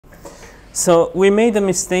So we made a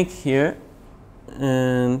mistake here,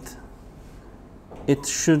 and it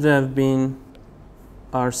should have been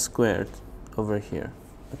r squared over here,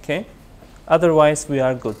 okay? Otherwise, we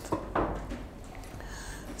are good.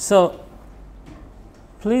 So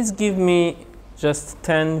please give me just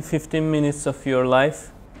 10-15 minutes of your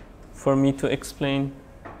life for me to explain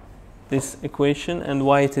this equation and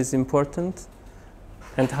why it is important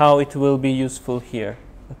and how it will be useful here,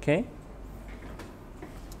 okay?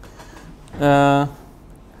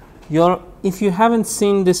 If you haven't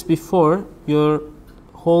seen this before, your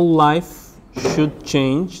whole life should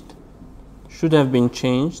have been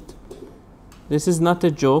changed. This is not a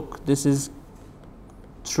joke. This is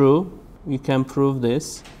true. You can prove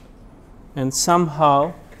this. And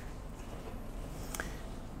somehow,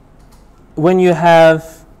 when you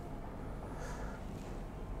have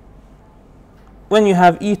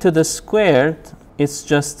e to the squared, it's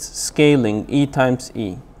just scaling, e times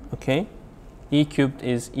e, okay? E cubed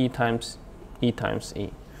is e times e times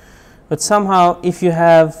e. But somehow, if you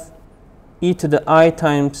have e to the I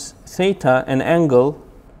times theta, an angle,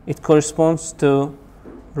 it corresponds to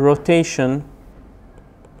rotation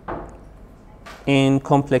in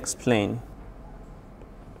complex plane.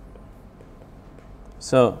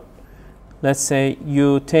 So let's say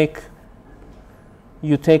you take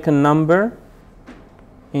a number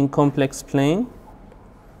in complex plane.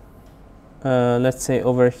 Let's say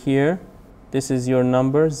over here, this is your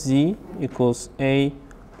number, z equals a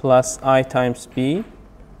plus I times b.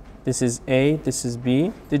 This is a, this is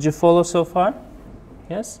b. Did you follow so far?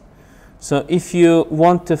 Yes? So if you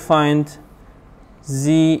want to find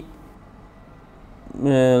z,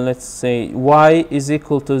 let's say y is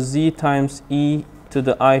equal to z times e to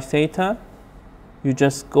the I theta, you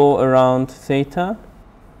just go around theta,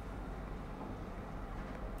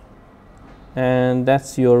 and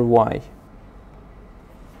that's your y.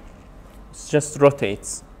 It just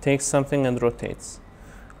rotates, takes something and rotates.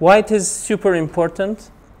 Why it is super important?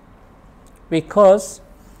 Because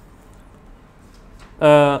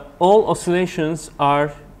all oscillations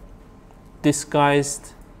are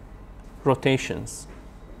disguised rotations.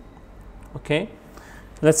 Okay?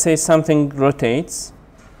 Let's say something rotates.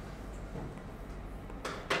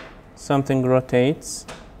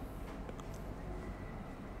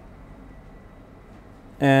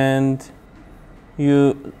 And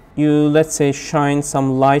you let's say shine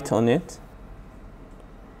some light on it,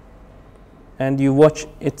 and you watch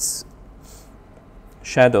its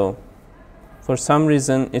shadow. For some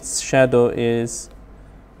reason its shadow is,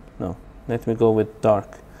 no, let me go with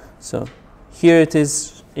dark. So here it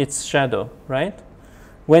is its shadow, right?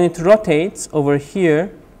 When it rotates over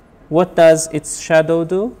here, what does its shadow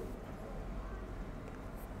do?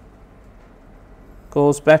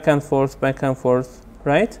 Goes back and forth,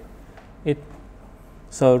 right?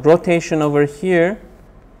 So rotation over here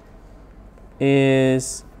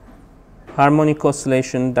is harmonic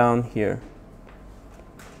oscillation down here.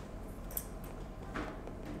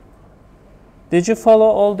 Did you follow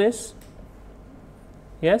all this?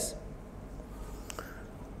 Yes?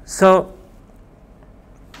 So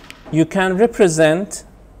you can represent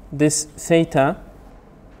this theta,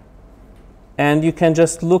 and you can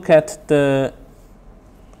just look at the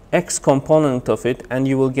x component of it, and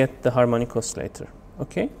you will get the harmonic oscillator.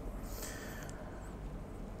 Okay?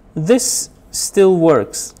 This still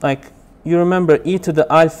works. Like, you remember e to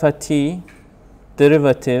the alpha t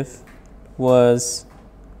derivative was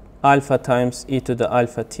alpha times e to the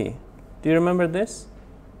alpha t. Do you remember this?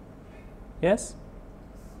 Yes?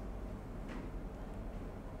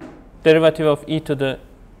 Derivative of e to the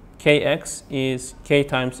kx is k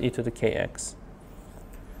times e to the kx.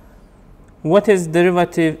 What is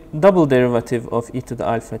double derivative of e to the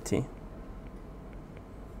alpha t?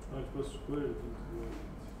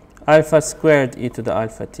 Alpha squared e to the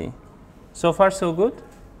alpha t. So far, so good?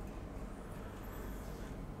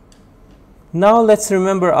 Now let's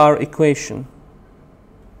remember our equation.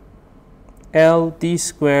 L d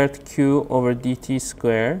squared q over dt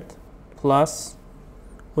squared plus,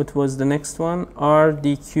 what was the next one? R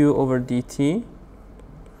dq over dt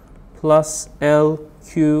plus L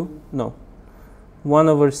q, no, 1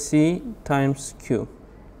 over c times q.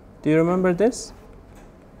 Do you remember this?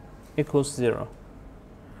 Equals 0.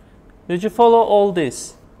 Did you follow all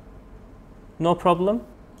this? No problem?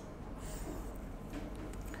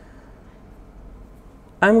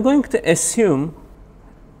 I'm going to assume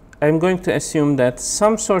that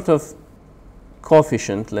some sort of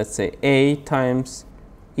coefficient, let's say a times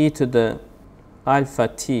e to the alpha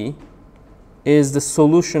t, is the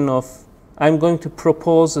solution of, I'm going to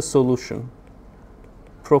propose a solution.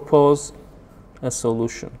 Propose a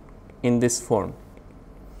solution in this form.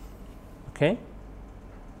 Okay?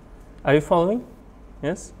 Are you following?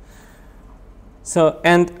 Yes? So,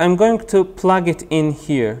 and I'm going to plug it in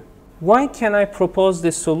here. Why can I propose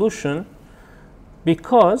this solution?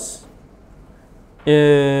 Because of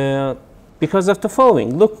the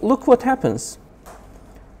following. Look what happens.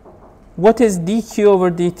 What is dq over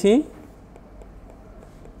dt?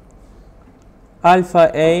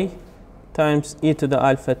 Alpha a times e to the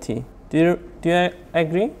alpha t. Do you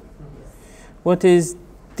agree? What is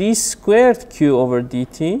d squared q over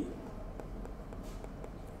dt?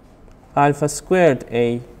 Alpha squared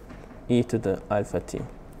a e to the alpha t.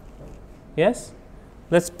 Yes?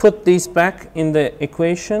 Let's put these back in the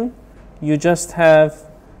equation. You just have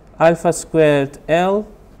alpha squared L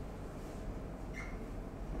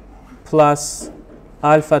plus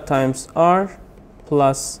alpha times R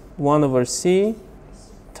plus 1 over C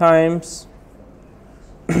times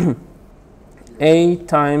A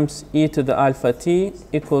times e to the alpha t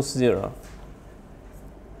equals 0.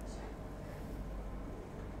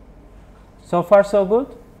 So far, so good?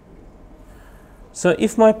 So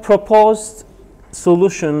if my proposed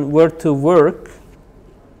solution were to work,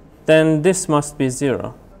 then this must be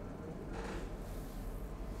 0.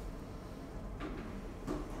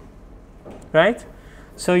 Right?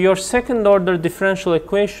 So your second order differential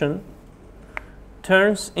equation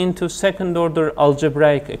turns into second order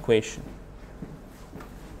algebraic equation.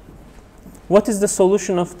 What is the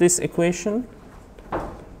solution of this equation?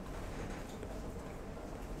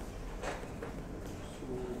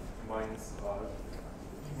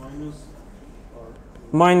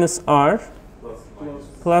 Minus r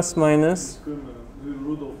plus minus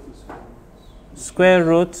square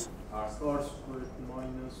root r squared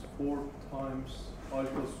minus 4 times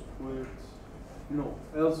alpha squared, no,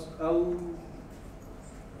 L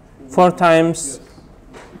 4 times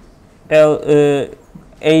yes.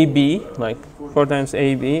 AB, like 4 times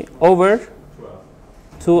AB over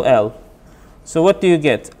 2L. So what do you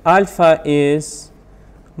get? Alpha is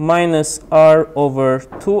minus R over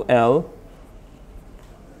 2L.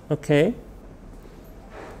 Okay.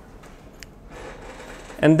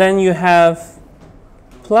 And then you have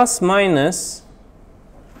plus minus,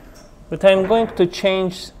 but I'm going to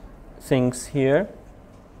change things here.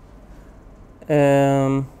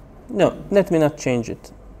 No, let me not change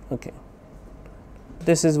it. Okay.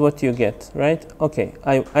 This is what you get, right? Okay,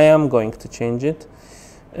 I am going to change it.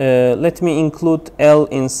 Let me include L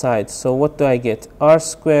inside. So what do I get? R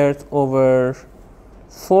squared over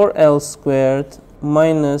 4L squared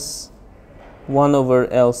minus 1 over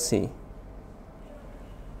LC.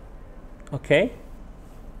 Okay?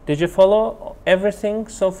 Did you follow everything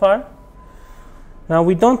so far? Now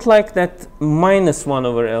we don't like that minus 1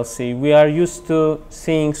 over LC. We are used to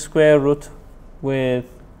seeing square root with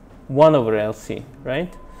 1 over LC,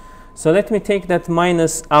 right? So let me take that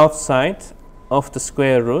minus outside of the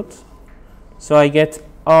square root. So I get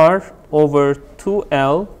R over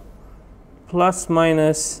 2L plus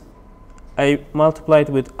minus, I multiplied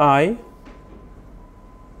with I,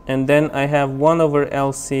 and then I have 1 over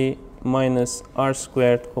LC minus R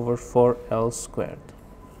squared over 4L squared.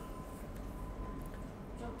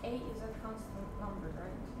 So A is a constant number,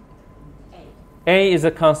 right? A is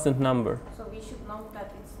a constant number. So we should note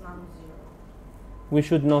that it's non-zero. We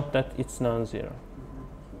should note that it's non-zero.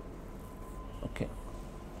 Okay.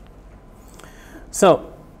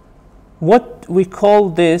 So what we call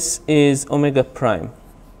this is omega prime.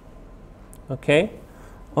 Okay?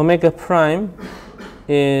 Omega prime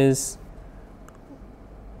is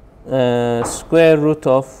square root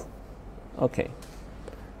of, okay,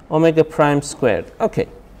 omega prime squared. Okay,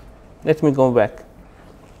 let me go back.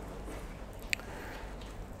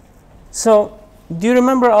 So, do you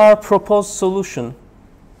remember our proposed solution?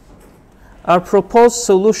 Our proposed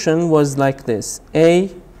solution was like this: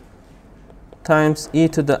 A times e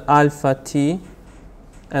to the alpha t,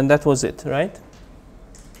 and that was it, right?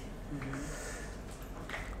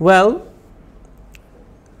 Well,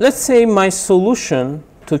 let's say my solution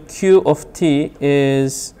to q of t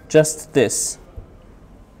is just this.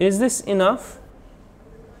 Is this enough?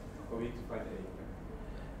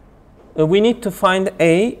 We need to find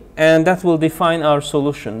A, and that will define our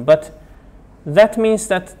solution. But that means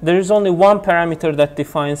that there is only one parameter that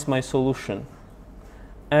defines my solution.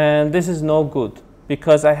 And this is no good,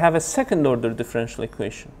 because I have a second order differential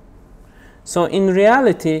equation. So in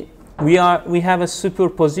reality, we have a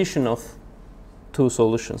superposition of two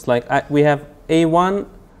solutions. Like we have A1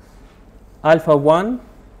 alpha 1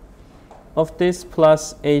 of this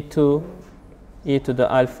plus A2 e to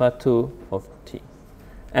the alpha 2 of t.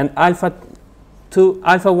 And alpha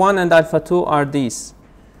 1 and alpha 2 are these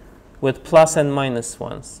with plus and minus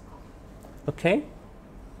ones. Okay?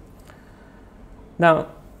 Now,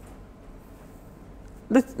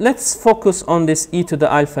 let's focus on this e to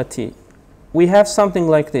the alpha t. We have something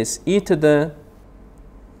like this.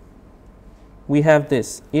 We have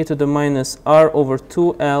this e to the minus r over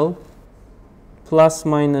 2l plus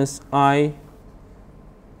minus I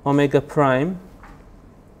omega prime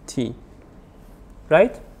t,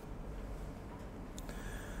 right?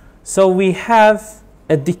 So we have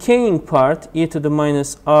a decaying part, e to the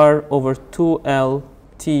minus r over 2l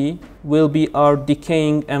t will be our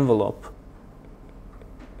decaying envelope.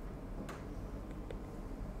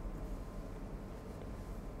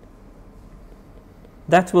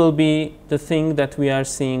 That will be the thing that we are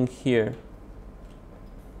seeing here.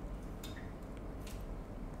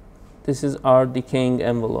 This is our decaying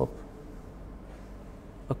envelope.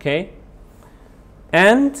 Okay?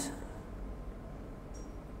 And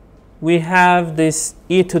we have this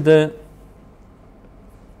e to the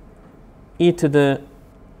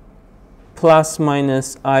plus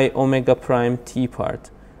minus I omega prime t part.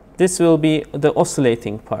 This will be the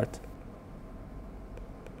oscillating part.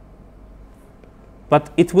 But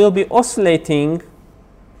it will be oscillating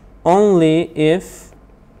only if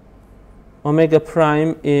omega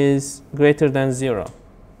prime is greater than 0.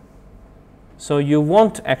 So you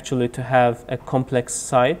want actually to have a complex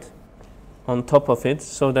side on top of it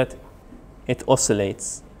so that it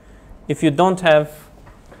oscillates. If you don't have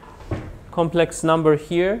complex number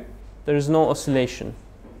here, there is no oscillation.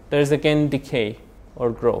 There is again decay or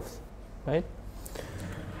growth, right?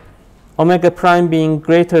 Omega prime being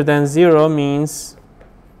greater than 0 means,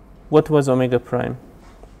 what was omega prime?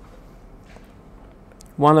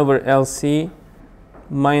 1 over LC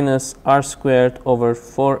minus r squared over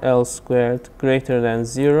 4l squared greater than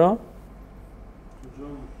 0.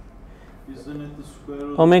 Isn't it the square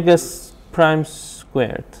root Omega of prime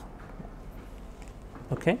squared.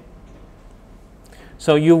 Okay?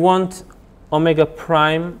 So you want omega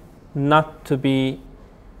prime not to be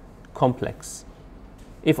complex.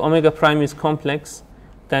 If omega prime is complex,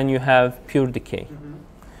 then you have pure decay.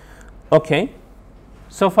 Okay,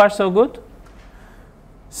 so far so good.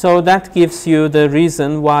 So that gives you the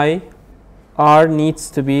reason why R needs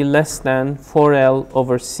to be less than 4L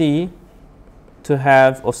over C to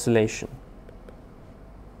have oscillation.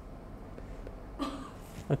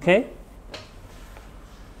 Okay?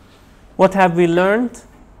 What have we learned?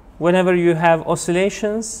 Whenever you have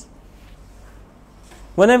oscillations,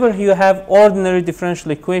 whenever you have ordinary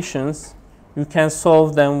differential equations, you can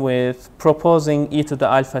solve them with proposing e to the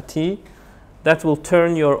alpha t. That will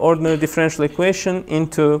turn your ordinary differential equation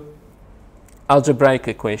into algebraic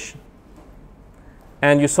equation.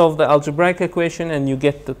 And you solve the algebraic equation and you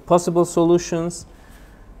get the possible solutions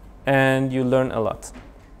and you learn a lot.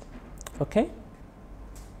 Okay?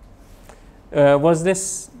 Was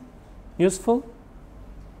this useful?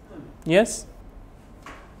 Yes?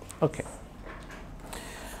 Okay.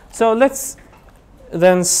 So let's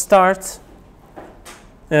then start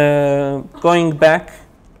going back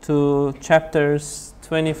to chapters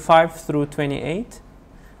 25 through 28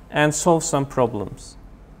 and solve some problems.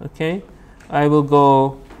 Okay? I will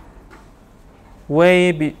go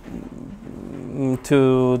way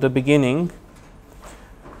to the beginning.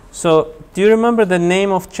 So, do you remember the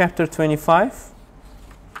name of chapter 25?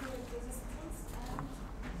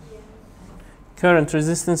 Current,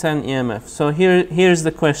 resistance, and EMF. So here's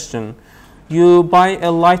the question. You buy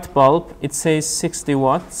a light bulb, it says 60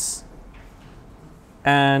 watts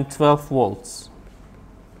and 12 volts.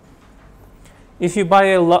 If you buy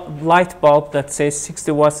a light bulb that says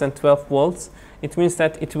 60 watts and 12 volts, it means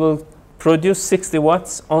that it will produce 60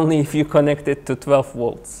 watts only if you connect it to 12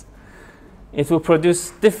 volts. It will produce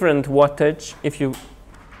different wattage if you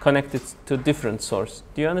connect it to different source.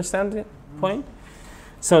 Do you understand the point?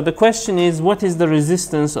 So the question is, what is the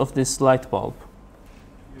resistance of this light bulb?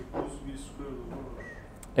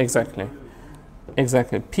 Exactly.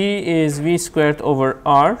 Exactly. P is V squared over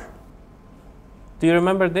R. Do you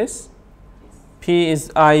remember this? P is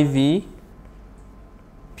IV.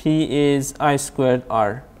 P is I squared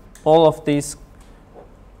R. All of these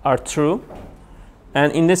are true.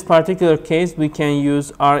 And in this particular case, we can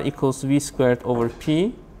use R equals V squared over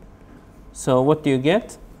P. So what do you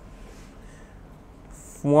get?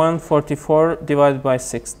 144 divided by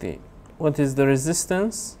 60. What is the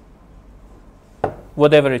resistance?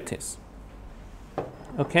 Whatever it is.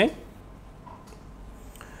 Okay?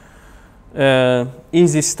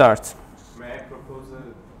 Easy start. May I propose a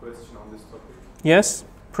question on this topic? Yes?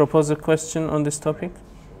 Propose a question on this topic.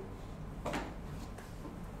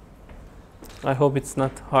 I hope it's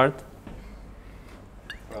not hard.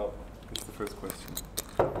 Well, it's the first question.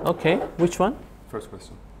 Okay, which one? First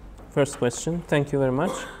question. First question. Thank you very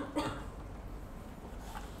much.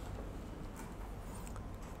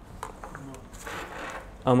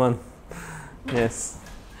 Aman. Yes.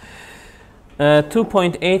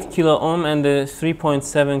 2.8 kilo ohm and the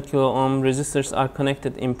 3.7 kilo ohm resistors are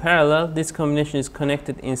connected in parallel. This combination is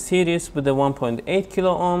connected in series with the 1.8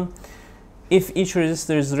 kilo ohm. If each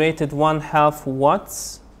resistor is rated 1/2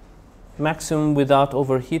 watts maximum without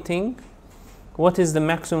overheating, what is the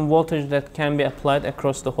maximum voltage that can be applied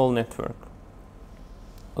across the whole network?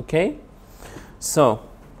 Okay, so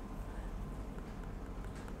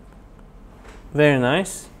very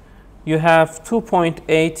nice. You have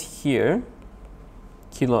 2.8 here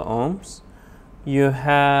kilo ohms. You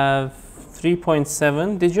have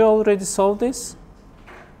 3.7. Did you already solve this?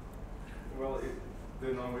 Well,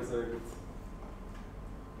 the numbers are a bit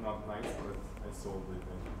not nice, but I solved it.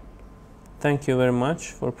 Thank you very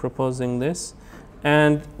much for proposing this.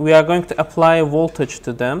 And we are going to apply a voltage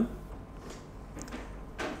to them.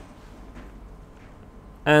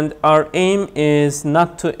 And our aim is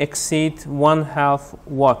not to exceed 1/2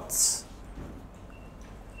 watts.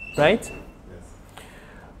 Right? Yes.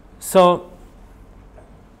 So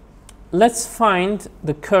let's find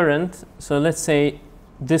the current. So let's say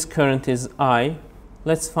this current is I.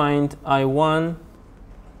 Let's find I1,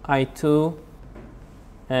 I2,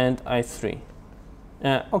 and I3.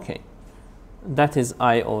 Okay, that is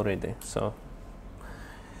I already. So,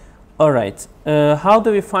 all right. How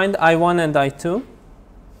do we find I1 and I2?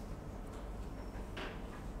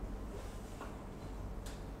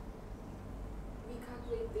 We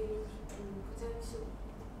calculate their potential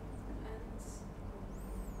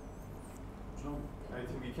and I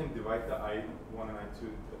think we can divide the I1 and I2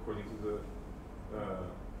 according to the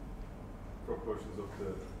proportions of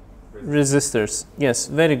the Resistors. Yes,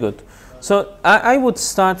 very good. So I would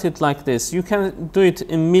start it like this. You can do it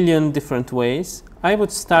a million different ways. I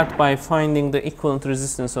would start by finding the equivalent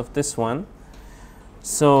resistance of this one.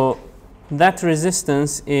 So that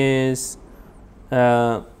resistance is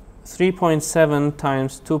 3.7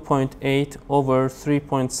 times 2.8 over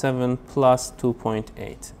 3.7 plus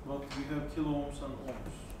 2.8. But we have kilo ohms and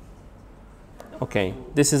ohms. Okay,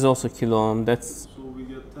 this is also kilo ohm. That's So we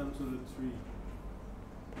get 10 to the 3.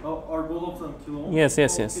 Oh, are both of them kilo ohms? Yes,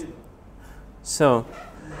 yes, Oh, yes. okay. so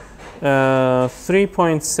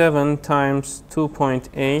 3.7 times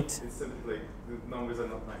 2.8. It's like the numbers are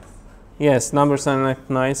not nice. Yes, numbers are not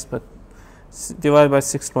nice, but divided by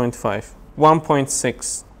 6.5.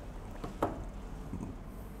 1.6.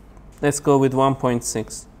 Let's go with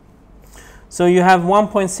 1.6. So you have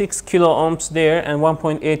 1.6 kilo ohms there and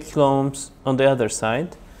 1.8 kilo ohms on the other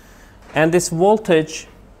side. And this voltage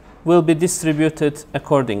will be distributed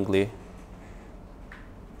accordingly.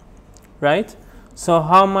 Right? So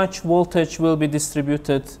how much voltage will be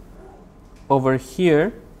distributed over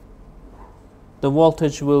here? The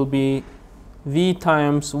voltage will be V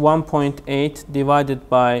times 1.8 divided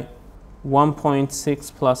by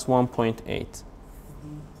 1.6 plus 1.8.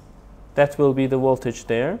 That will be the voltage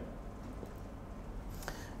there.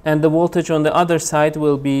 And the voltage on the other side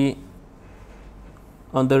will be,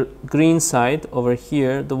 on the green side over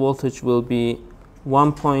here, the voltage will be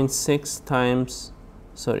 1.6 times,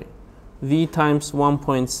 V times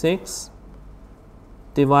 1.6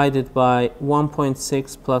 divided by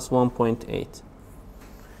 1.6 plus 1.8.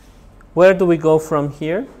 Where do we go from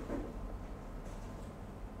here?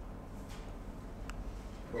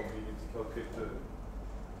 Well, we need to calculate the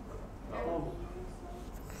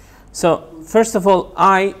So first of all,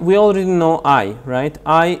 we already know I, right?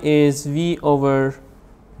 I is V over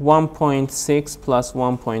 1.6 plus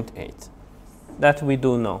 1.8. That we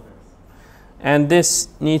do know. And this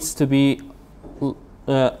needs to be,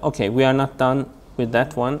 okay, we are not done with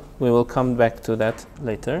that one. We will come back to that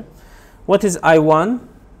later. What is I1?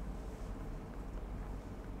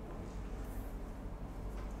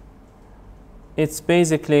 It's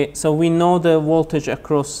basically, so we know the voltage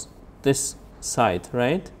across this side,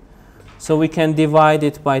 right? So we can divide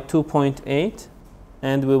it by 2.8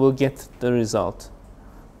 and we will get the result.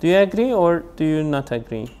 Do you agree or do you not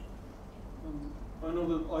agree? I know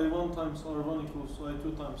that I1 times R1 equals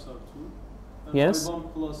I2 times R2. And Yes. I1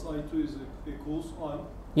 plus I2 is equals I.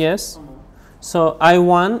 Yes. Come on. So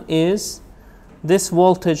I1 is this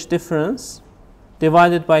voltage difference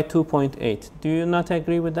divided by 2.8. Do you not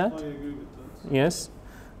agree with I that? agree with that. Yes.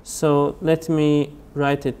 So let me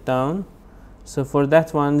write it down. So for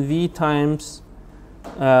that one, V times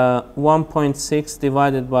 1.6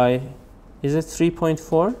 divided by, is it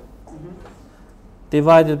 3.4?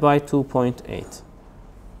 Divided by 2.8.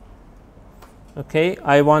 Okay,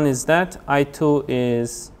 I1 is that. I2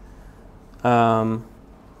 is,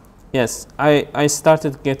 yes, I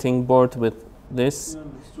started getting bored with this Yeah,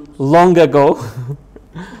 it's jokes. long ago.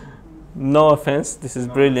 No offense, this is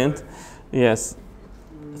No, brilliant. sorry. Yes.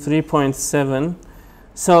 3.7.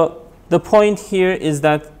 So the point here is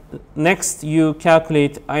that next you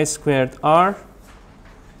calculate I squared R,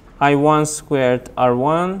 I1 squared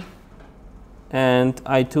R1, and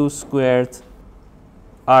I2 squared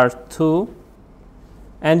R2,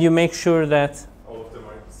 and you make sure that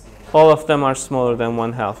all of them are smaller than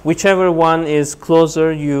 1/2. Whichever one is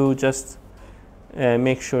closer, you just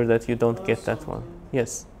make sure that you don't get that one.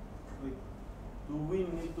 Yes? Like, do we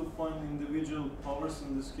need to find individual powers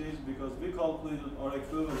in this case? Because we calculated our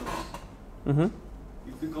equivalence. Mm-hmm.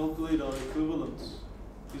 If we calculate our equivalence,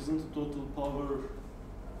 isn't the total power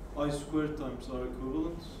I squared times our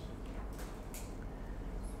equivalence?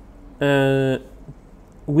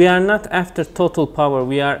 We are not after total power,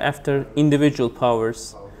 we are after individual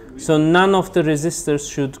powers. So none of the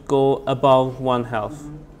resistors should go above 1/2.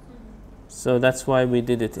 So that's why we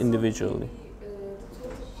did it individually. So the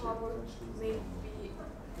total power may be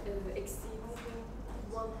exceeding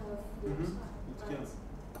 1/2. It can.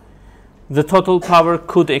 The total power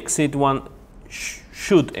could exceed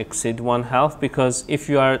should exceed 1/2, because if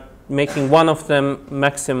you are making one of them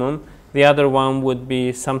maximum, the other one would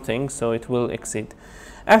be something, so it will exceed.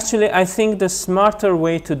 Actually, I think the smarter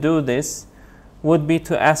way to do this would be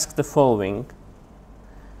to ask the following.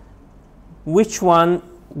 Which one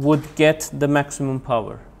would get the maximum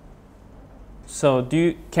power? So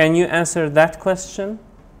can you answer that question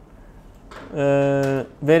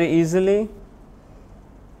very easily?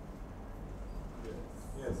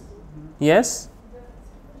 Yes. Yes?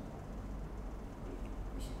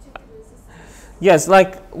 We should check the resistance. Yes,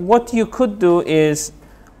 like what you could do is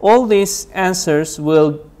all these answers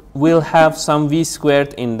will have some v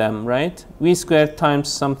squared in them, right? V squared times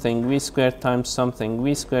something, v squared times something,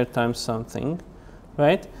 v squared times something,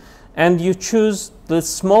 right? And you choose the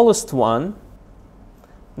smallest one.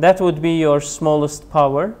 That would be your smallest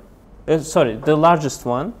power. The largest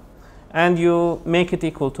one. And you make it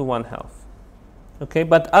equal to 1/2. Okay,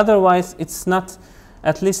 but otherwise it's not,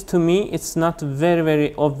 at least to me, it's not very,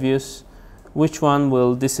 very obvious which one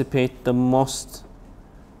will dissipate the most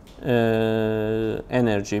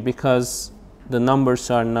energy, because the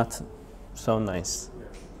numbers are not so nice.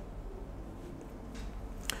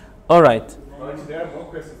 All right. Well, actually, there are more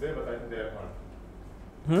questions there, but I think they are hard.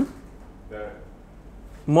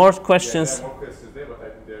 More Yeah, questions. there are more questions there, but I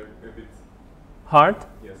think they're a bit Hard?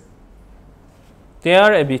 yes. They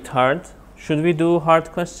are a bit hard. Should we do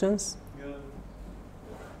hard questions?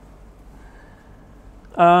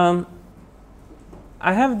 Yeah.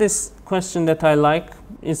 I have this question that I like.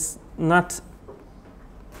 It's not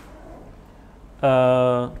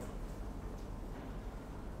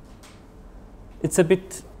it's a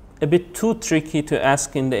bit too tricky to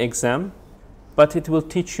ask in the exam, but it will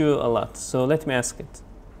teach you a lot. So let me ask it.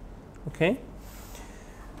 Okay?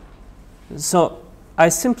 So I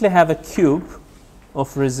simply have a cube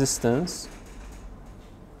of resistance.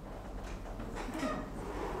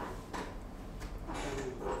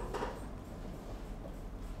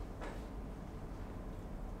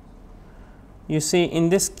 You see, in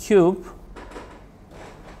this cube,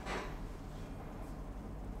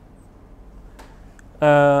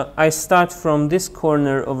 I start from this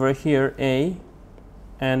corner over here, A,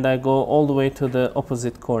 and I go all the way to the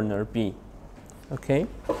opposite corner, B. Okay?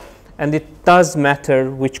 And it does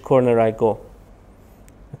matter which corner I go.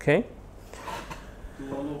 Okay?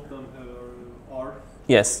 Do all of them have R?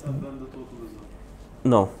 Yes. And then the total is R.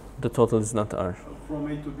 No, the total is not R. From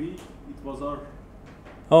A to B, it was R.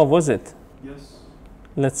 Oh, was it? Yes.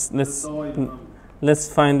 Let's That's how I remember. let's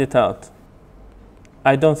find it out.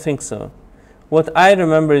 I don't think so. What I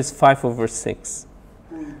remember is 5/6.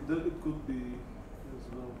 Well, it could be as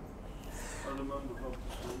well. I remember how to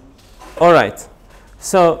say it. All right.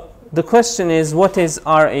 So the question is, what is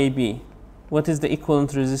RAB? What is the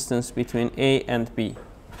equivalent resistance between A and B?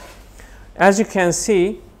 As you can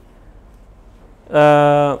see,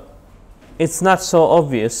 it's not so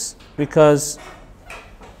obvious, because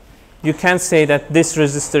you can't say that this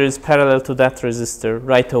resistor is parallel to that resistor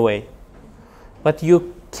right away. But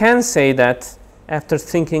you can say that after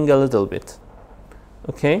thinking a little bit.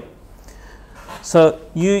 Okay? So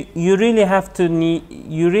you really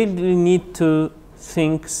need to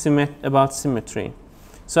think about symmetry.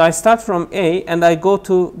 So I start from A and I go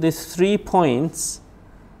to these 3 points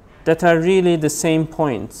that are really the same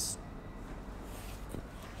points.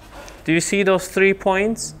 Do you see those 3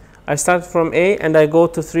 points? I start from A and I go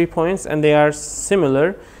to 3 points, and they are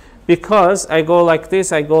similar because I go like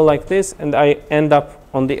this, and I end up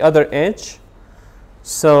on the other edge.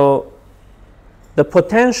 So the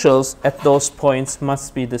potentials at those points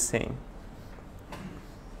must be the same.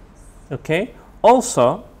 Okay?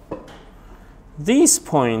 Also, these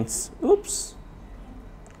points, oops,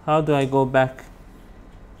 how do I go back?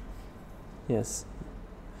 Yes.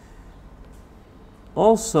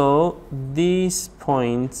 Also, these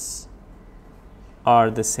points are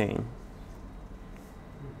the same.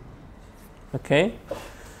 Okay?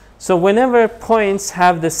 So whenever points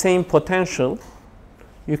have the same potential,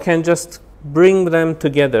 you can just bring them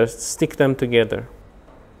together, stick them together.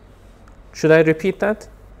 Should I repeat that?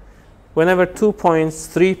 Whenever 2 points,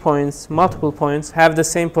 3 points, multiple points have the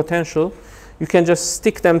same potential, you can just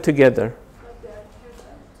stick them together.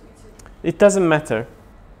 It doesn't matter.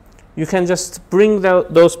 You can just bring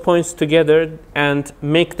those points together and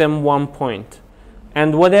make them one point.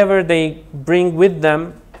 And whatever they bring with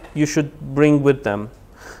them, you should bring with them.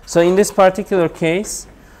 So in this particular case,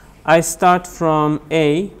 I start from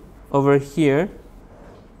A over here,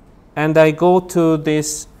 and I go to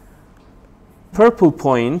this purple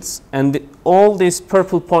points, and all these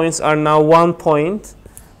purple points are now 1 point,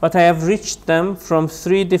 but I have reached them from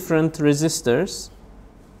 3 different resistors.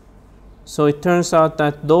 So it turns out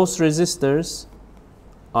that those resistors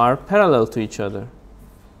are parallel to each other.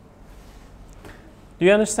 Do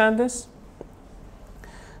you understand this?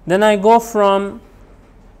 Then I go from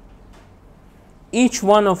each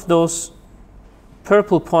one of those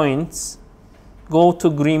purple points, go to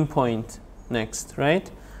green point next, right?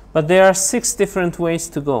 But there are 6 different ways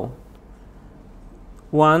to go.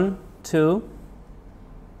 1, 2,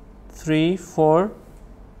 3, 4,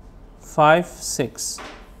 5, 6.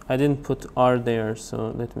 I didn't put R there,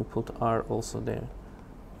 so let me put R also there.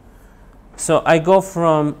 So I go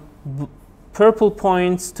from purple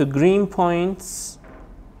points to green points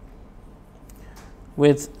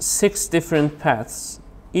with 6 different paths.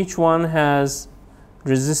 Each one has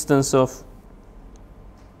resistance of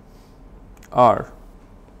R.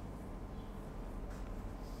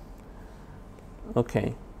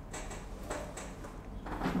 Okay.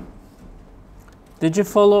 Did you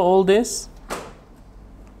follow all this?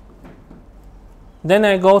 Then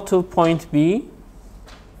I go to point B,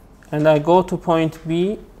 and I go to point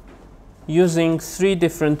B using 3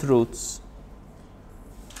 different routes.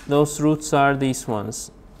 Those routes are these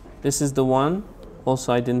ones. This is the one.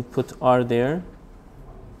 Also, I didn't put R there.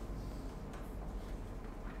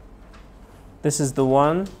 This is the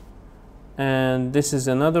one, and this is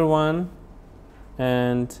another one,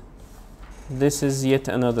 and this is yet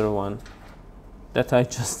another one that I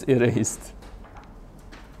just erased.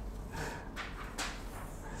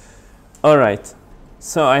 All right,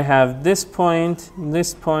 so I have this point,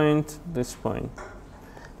 this point, this point.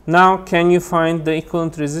 Now, can you find the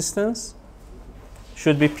equivalent resistance?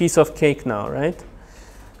 Should be piece of cake now, right?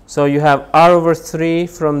 So you have R over 3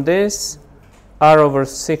 from this, R over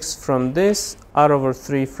 6 from this, R over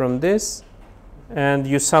 3 from this, and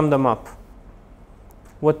you sum them up.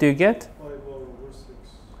 What do you get? 5R over 6.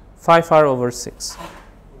 5R over 6.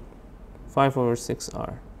 5 over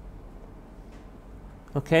 6R.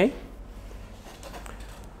 Okay?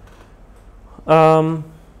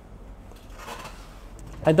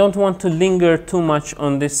 I don't want to linger too much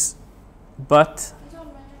on this, but John,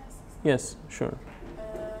 may I ask? yes, sure.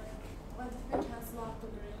 What if we cancel out the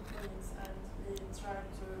green points and we try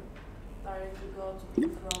to directly go to B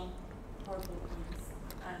from purple points,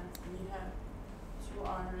 and we have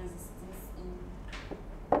 2R resistance in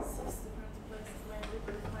 6 different places? Maybe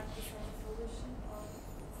we find the same solution,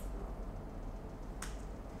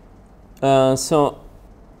 or So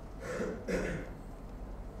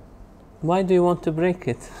why do you want to break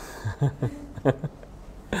it?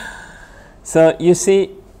 So you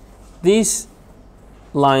see, these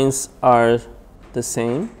lines are the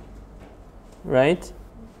same, right?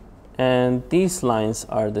 And these lines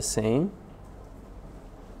are the same.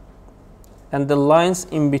 And the lines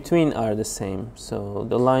in between are the same. So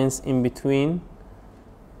the lines in between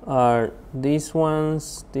are these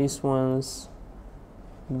ones, these ones,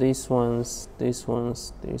 these ones, these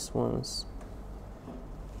ones, these ones.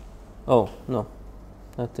 Oh, no,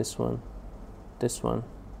 not this one, this one.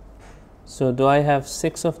 So do I have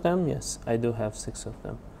 6 of them? Yes, I do have 6 of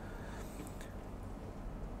them.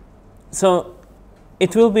 So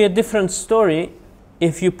it will be a different story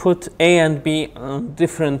if you put A and B on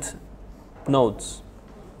different nodes.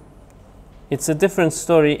 It's a different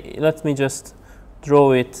story. Let me just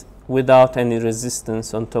draw it without any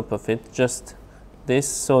resistance on top of it, just this,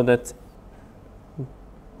 so that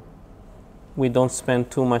we don't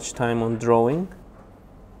spend too much time on drawing.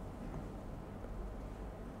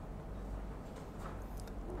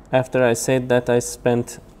 After I said that, I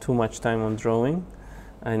spent too much time on drawing,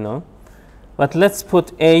 I know. But let's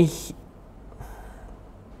put A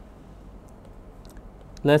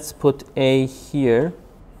here.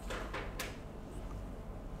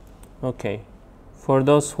 Okay, for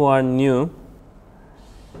those who are new,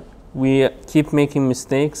 we keep making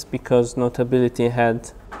mistakes because Notability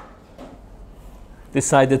had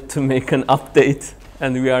decided to make an update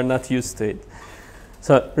and we are not used to it.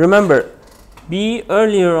 So remember, B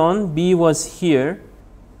earlier on, B was here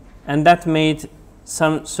and that made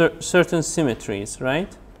some certain symmetries,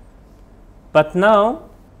 right? But now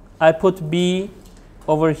I put B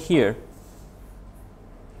over here,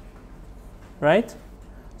 right?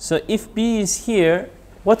 So if B is here,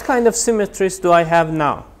 what kind of symmetries do I have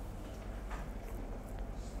now?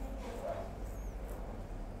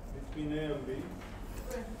 Between A and B.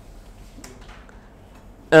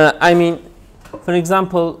 I mean, for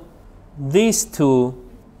example, these two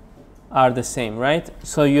are the same, right?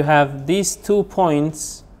 So you have these 2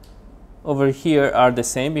 points over here are the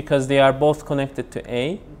same because they are both connected to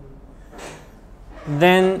A.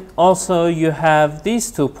 Then also you have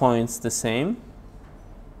these 2 points the same.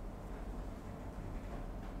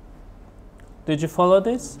 Did you follow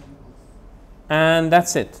this? And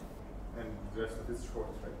that's it. And the rest of it is short,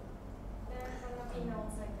 right? There will be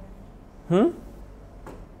notes like that. Hmm?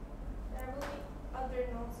 There will be other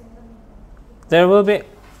notes in the middle. There will be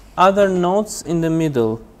other nodes in the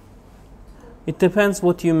middle. It depends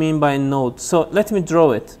what you mean by node. So let me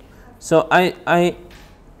draw it. So I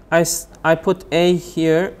put A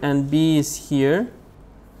here and B is here.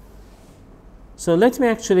 So let me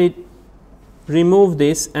actually remove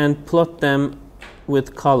this and plot them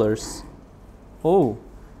with colors. Oh,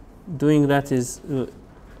 doing that is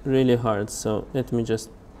really hard. So let me just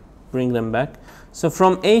bring them back. So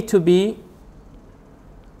from A to B,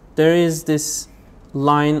 there is this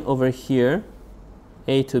line over here,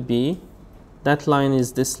 A to B. That line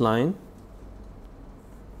is this line.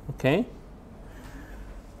 Okay.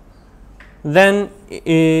 Then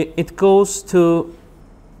it goes to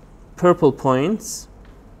purple points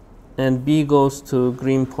and B goes to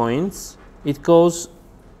green points. It goes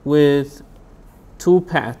with 2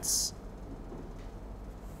 paths.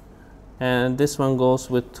 And this one goes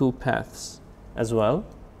with 2 paths as well.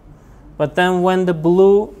 But then when the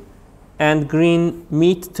blue and green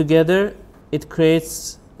meet together, it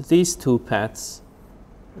creates these 2 paths.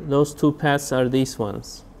 Those 2 paths are these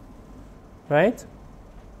ones, right?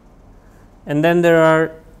 And then there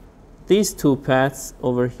are these 2 paths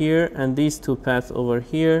over here and these 2 paths over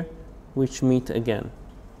here, which meet again.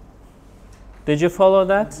 Did you follow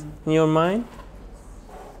that in your mind?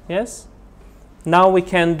 Yes? Now we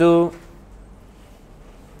can do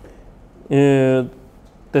the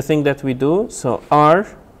thing that we do. So R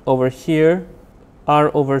over here,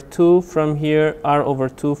 R over 2 from here, R over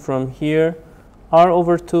 2 from here, R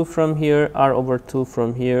over 2 from here, R over 2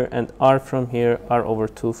 from here, and R from here, R over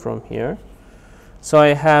 2 from here. So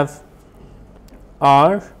I have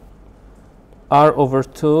R, R over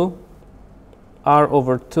 2, R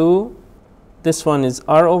over 2. This one is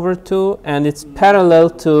R over 2, and it's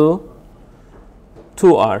parallel to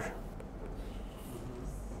 2R.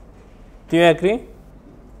 Do you agree?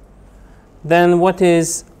 Then what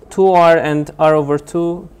is 2R and R over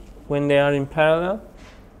 2 when they are in parallel?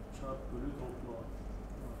 Çarp bölü topla.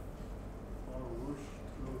 R over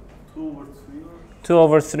 2 over 3 or 2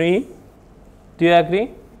 over 3. Do you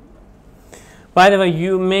agree? By the way,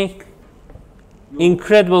 you make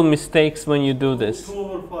incredible mistakes when you do this. 2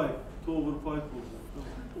 over 5. 2 over 5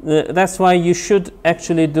 olacak. That's why you should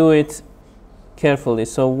actually do it carefully.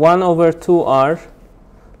 So 1 over 2R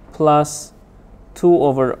plus 2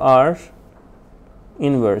 over R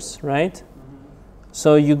inverse, right?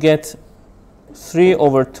 So you get 3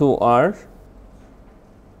 over 2R.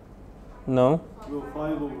 No? Yo,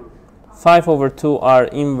 5 over. 5 over 2R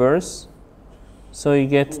inverse. So you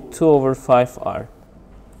get 2 over 5R.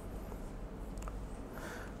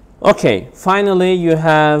 Okay, finally you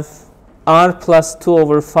have R plus 2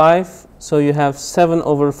 over 5. So you have 7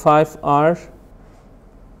 over 5R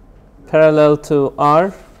parallel to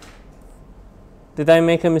R. Did I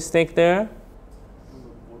make a mistake there?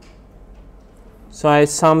 So I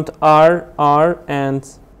summed R, R, and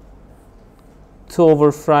 2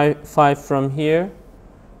 over 5 from here.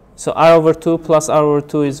 So R over 2 plus R over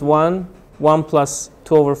 2 is 1. 1 plus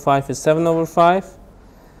 2 over 5 is 7 over 5.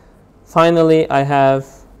 Finally, I have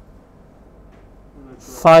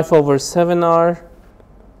 5 over 7R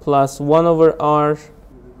plus 1 over R.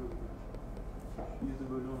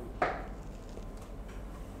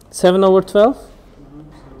 7 over 12?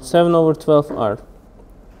 7 over 12R.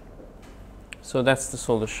 So that's the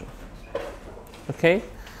solution. Okay?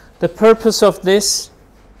 The purpose of this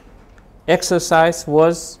exercise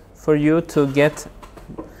was for you to get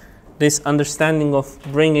this understanding of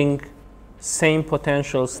bringing same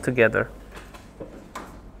potentials together.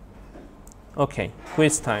 Okay,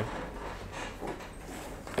 quiz time.